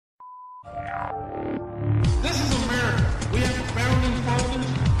This is America. We have founding fathers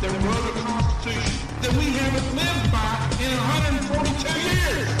that wrote a constitution that we haven't lived by in 142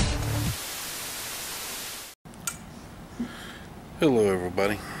 years. Hello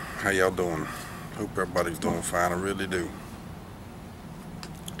everybody, how y'all doing? Hope everybody's doing fine, I really do.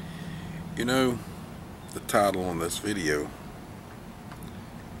 You know, the title on this video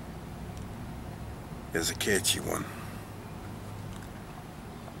is a catchy one,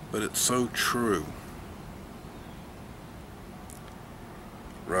 but it's so true.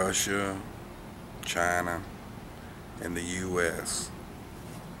 Russia, China, and the US,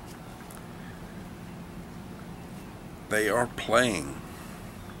 they are playing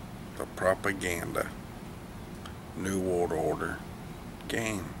the propaganda New World Order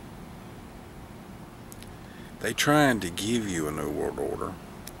game. They trying to give you a New World Order.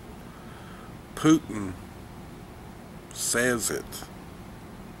 Putin says it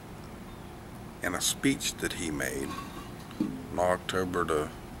in a speech that he made on October the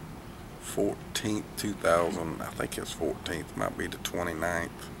 14th, 2000, I think it's 14th, might be the 29th,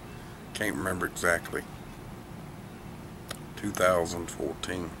 can't remember exactly,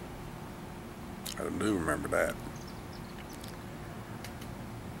 2014, I do remember that.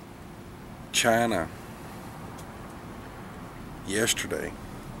 China, yesterday,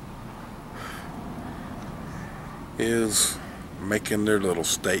 is making their little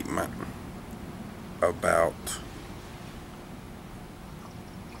statement about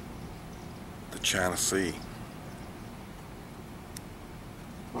the China Sea.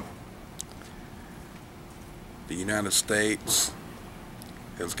 The United States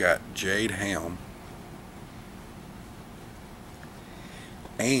has got Jade Helm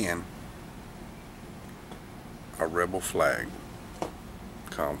and a rebel flag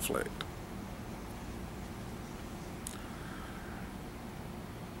conflict.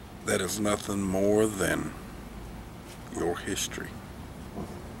 That is nothing more than your history.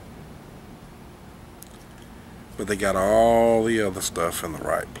 But they got all the other stuff in the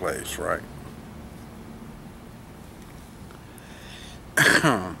right place, right?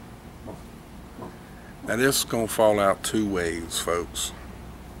 Now this is going to fall out two ways, folks.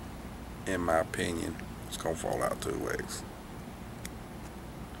 In my opinion, it's going to fall out two ways.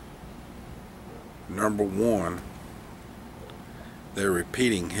 Number one, they're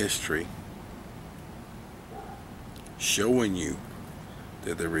repeating history, showing you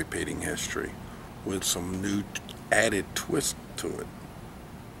that they're repeating history with some new added twist to it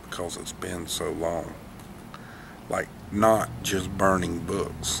because it's been so long. Like, not just burning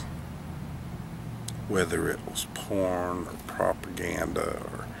books, whether it was porn or propaganda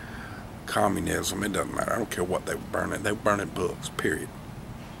or communism, it doesn't matter. I don't care what they were burning. They were burning books, period.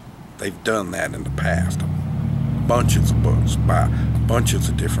 They've done that in the past. Bunches of books by bunches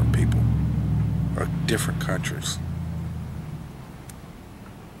of different people, different countries,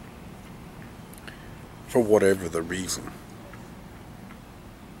 for whatever the reason.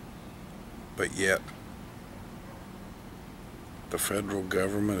 But yet, the federal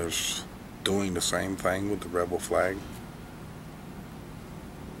government is doing the same thing with the rebel flag.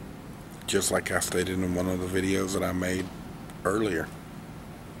 Just like I stated in one of the videos that I made earlier.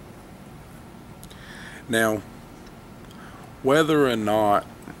 Now, whether or not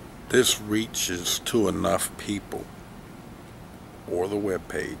this reaches to enough people or the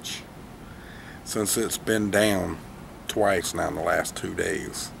webpage, since it's been down twice now in the last 2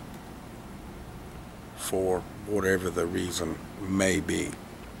 days for whatever the reason may be,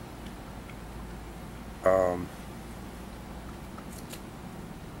 and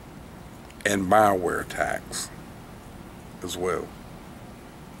malware attacks as well,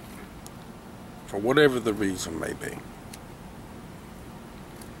 for whatever the reason may be.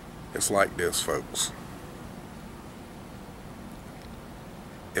 It's like this, folks.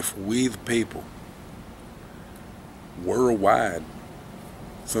 If we the people worldwide,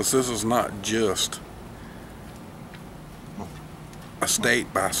 since this is not just a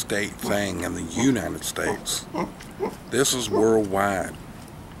state by state thing in the United States, this is worldwide.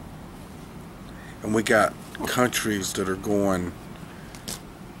 And we got countries that are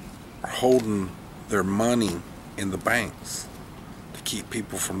holding their money in the banks to keep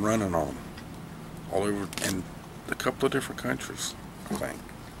people from running on them all over in a couple of different countries, I think.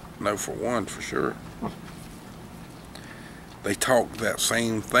 No, for one, for sure. They talk that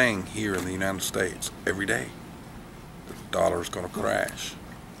same thing here in the United States every day. The dollar's going to crash.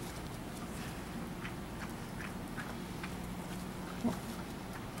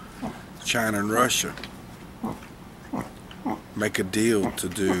 China and Russia make a deal to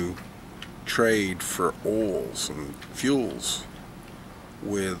do trade for oils and fuels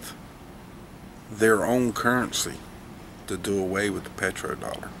with their own currency to do away with the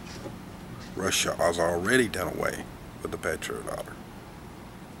petrodollar. Russia has already done away with the petrodollar.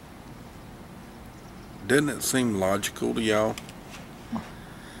 Doesn't it seem logical to y'all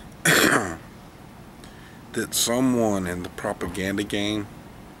that someone in the propaganda game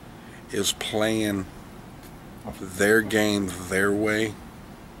is playing their game their way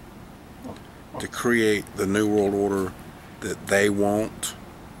to create the New World Order that they want,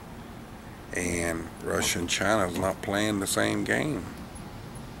 and Russia and China is not playing the same game?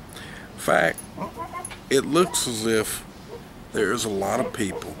 In fact, it looks as if there's a lot of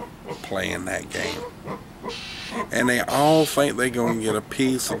people playing that game, and they all think they're going to get a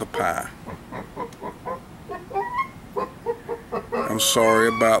piece of the pie. I'm sorry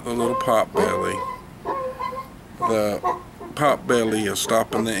about the little potbelly. The potbelly is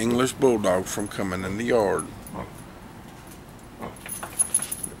stopping the English bulldog from coming in the yard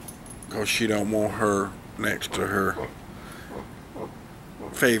because she don't want her next to her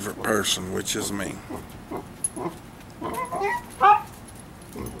favorite person, which is me.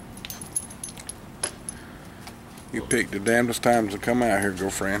 You picked the damnedest times to come out here,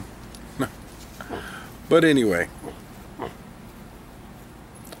 girlfriend. But anyway,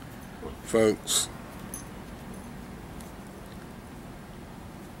 folks,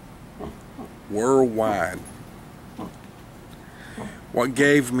 worldwide, what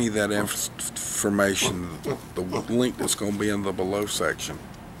gave me that information, the link that's going to be in the below section,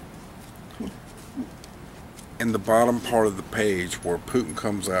 in the bottom part of the page where Putin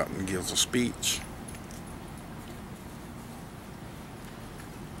comes out and gives a speech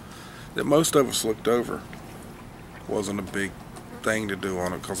that most of us looked over. Wasn't a big thing to do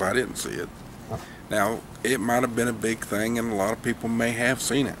on it because I didn't see it. Now, it might have been a big thing and a lot of people may have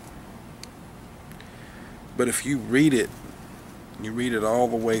seen it. But if you read it, you read it all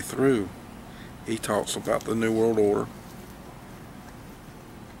the way through, he talks about the New World Order,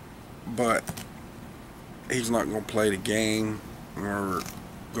 but he's not going to play the game. We're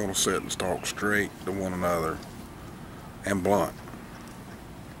going to sit and talk straight to one another and blunt.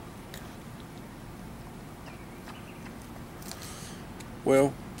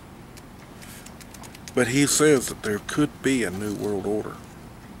 Well, but he says that there could be a New World Order.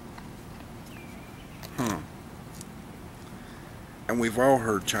 And we've all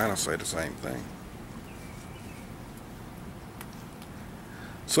heard China say the same thing.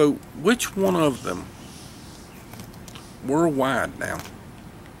 So, which one of them, worldwide now,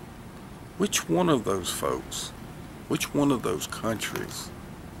 which one of those folks, which one of those countries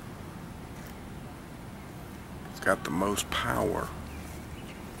has got the most power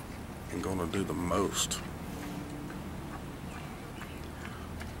and going to do the most?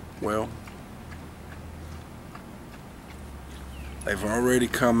 Well, they've already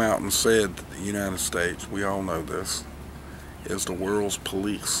come out and said that the United States, we all know this, is the world's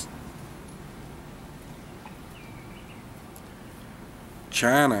police.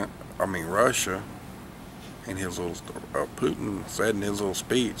 Russia, in his little, Putin said in his little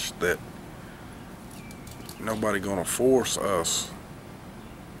speech that nobody gonna force us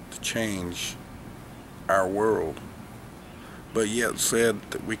to change our world, but yet said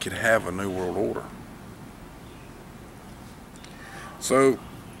that we could have a New World Order. So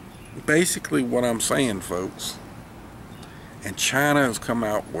basically what I'm saying, folks, and China has come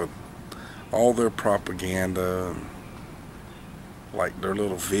out with all their propaganda, like their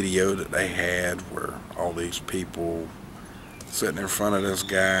little video that they had where all these people sitting in front of this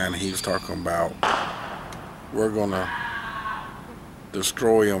guy and he's talking about we're gonna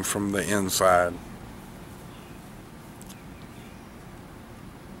destroy them from the inside.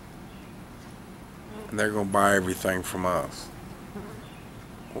 And they're gonna buy everything from us.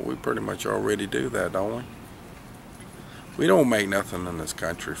 Well, we pretty much already do that, don't we? We don't make nothing in this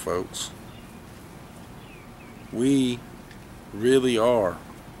country, folks. We really are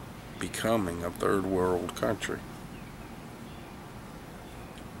becoming a third world country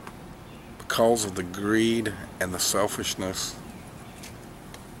because of the greed and the selfishness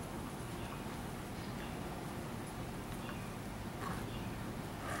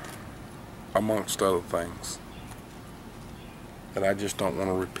amongst other things that I just don't want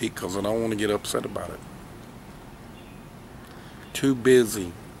to repeat because I don't want to get upset about it. Too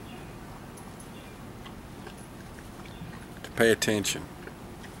busy to pay attention.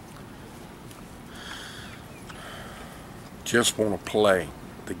 Just want to play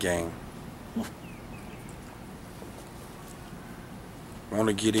the game. Want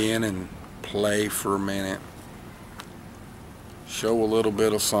to get in and play for a minute. Show a little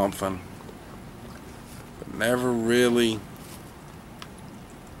bit of something. But never really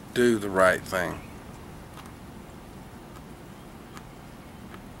do the right thing.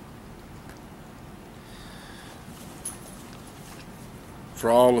 For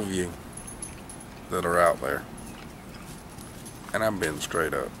all of you that are out there, and I'm being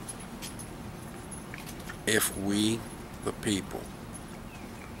straight up, if we the people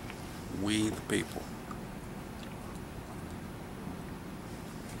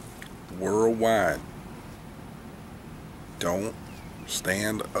worldwide don't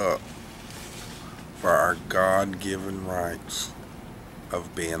stand up for our God-given rights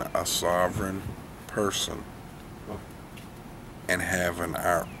of being a sovereign person and having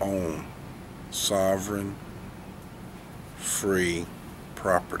our own sovereign, free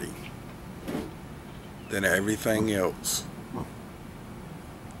property, then everything else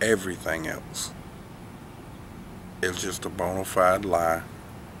is just a bona fide lie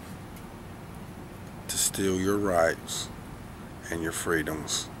to steal your rights and your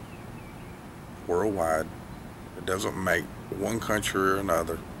freedoms worldwide. It doesn't make one country or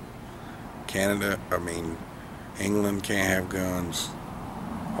another. England can't have guns.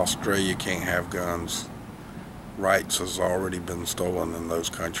 Australia can't have guns. Rights has already been stolen in those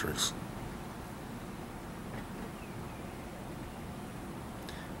countries.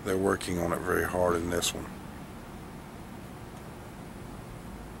 They're working on it very hard in this one.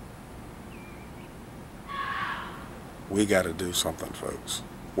 We got to do something, folks,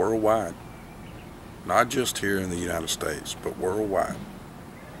 worldwide. Not just here in the United States, but worldwide.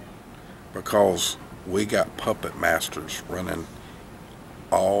 Because we got puppet masters running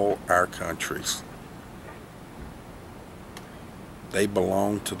all our countries. They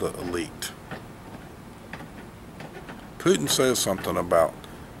belong to the elite. Putin says something about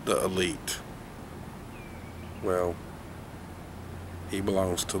the elite. Well, he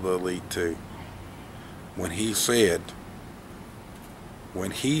belongs to the elite too. When he said,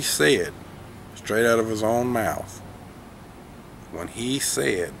 straight out of his own mouth, when he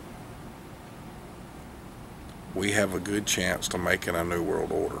said, we have a good chance to making a new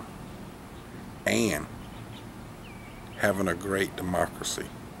world order and having a great democracy,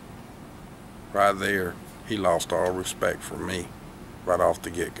 right there, he lost all respect for me right off the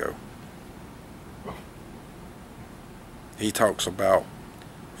get-go. He talks about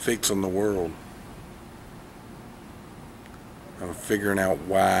fixing the world and figuring out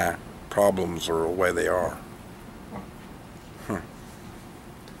why problems are the way they are.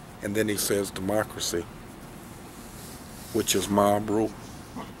 And then he says democracy, which is mob rule.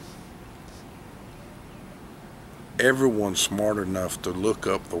 Everyone's smart enough to look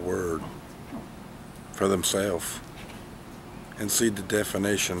up the word for themselves and see the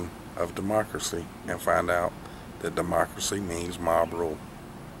definition of democracy and find out that democracy means mob rule.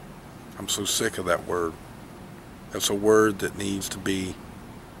 I'm so sick of that word. It's a word that needs to be,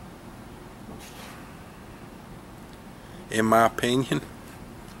 in my opinion,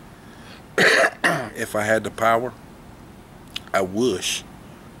 if I had the power, I wish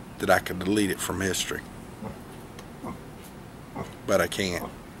that I could delete it from history. But I can't.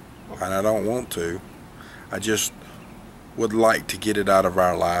 And I don't want to. I just would like to get it out of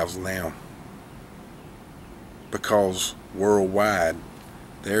our lives now. Because worldwide,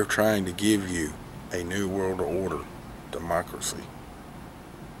 they're trying to give you a new world order democracy.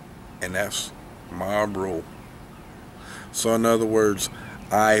 And that's mob rule. So in other words,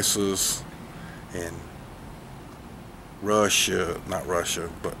 ISIS and not Russia,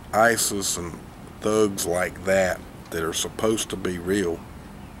 but ISIS and thugs like that are supposed to be real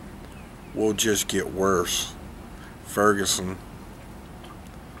will just get worse. Ferguson,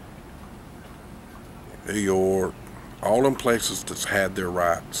 New York, all them places that's had their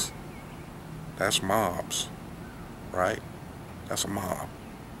rights, that's mobs, right? That's a mob.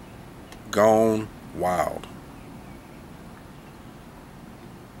 Gone wild.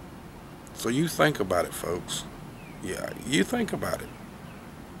 So you think about it, folks. Yeah, you think about it.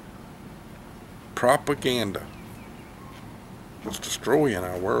 Propaganda is destroying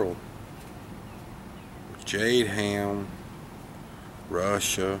our world. Jade Ham,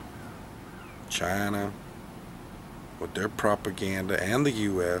 Russia, China, with their propaganda, and the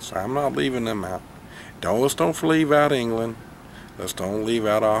U.S. I'm not leaving them out. Let's don't leave out England. Let's don't leave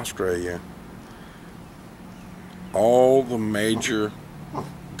out Australia. All the major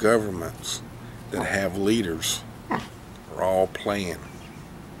governments that have leaders are all playing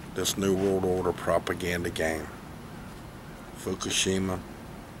this New World Order propaganda game. Fukushima,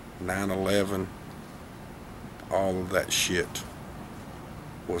 9/11, all of that shit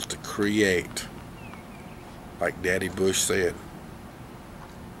was to create, like Daddy Bush said,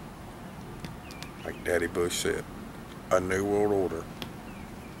 a new world order.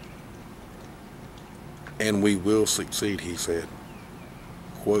 And we will succeed, he said,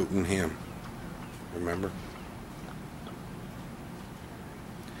 quoting him. Remember?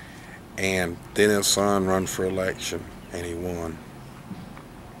 And then his son run for election, and he won,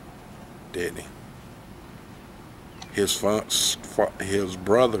 didn't he? His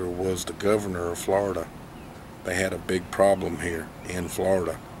brother was the governor of Florida. They had a big problem here in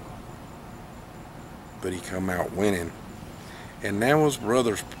Florida, but he come out winning. And now his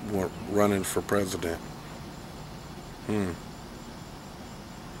brother's running for president. Is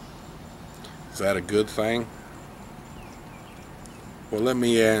that a good thing? Well, let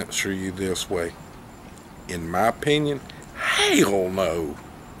me answer you this way. In my opinion, hell no.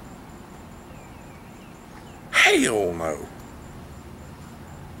 Hell no.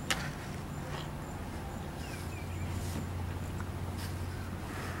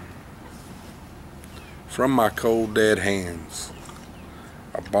 From my cold dead hands,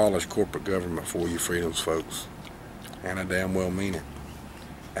 abolish corporate government for your freedoms, folks. And I damn well mean it.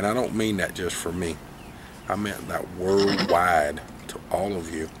 And I don't mean that just for me. I meant that worldwide to all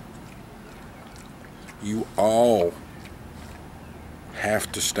of you. You all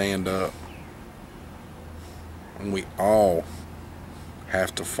have to stand up. And we all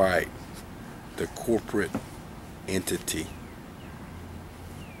have to fight the corporate entity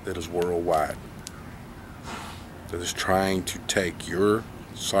that is worldwide, that is trying to take your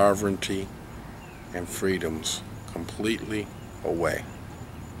sovereignty and freedoms completely away,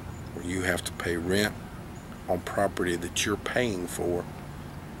 where you have to pay rent on property that you're paying for.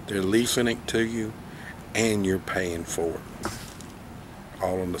 They're leasing it to you and you're paying for it,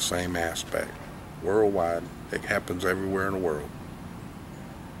 all in the same aspect. Worldwide. It happens everywhere in the world.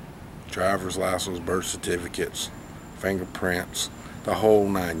 Driver's license, birth certificates, fingerprints, the whole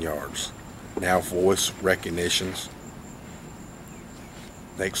 9 yards. Now voice recognitions.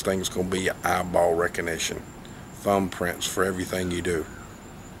 Next thing's going to be your eyeball recognition. Thumbprints for everything you do.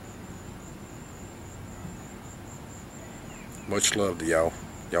 Much love to y'all.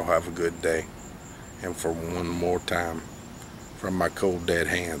 Y'all have a good day. And for one more time, from my cold dead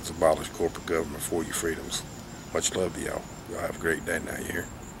hands, abolish corporate government for your freedoms. Much love to y'all. Y'all have a great day now, you hear?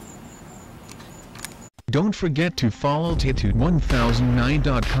 Don't forget to follow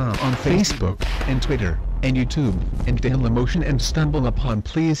Tattoo1009.com on Facebook and Twitter and YouTube, and Dailymotion and Stumble Upon.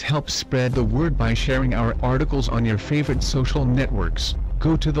 Please help spread the word by sharing our articles on your favorite social networks.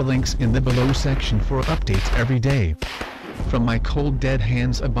 Go to the links in the below section for updates every day. From my cold dead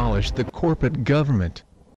hands, abolish the corporate government.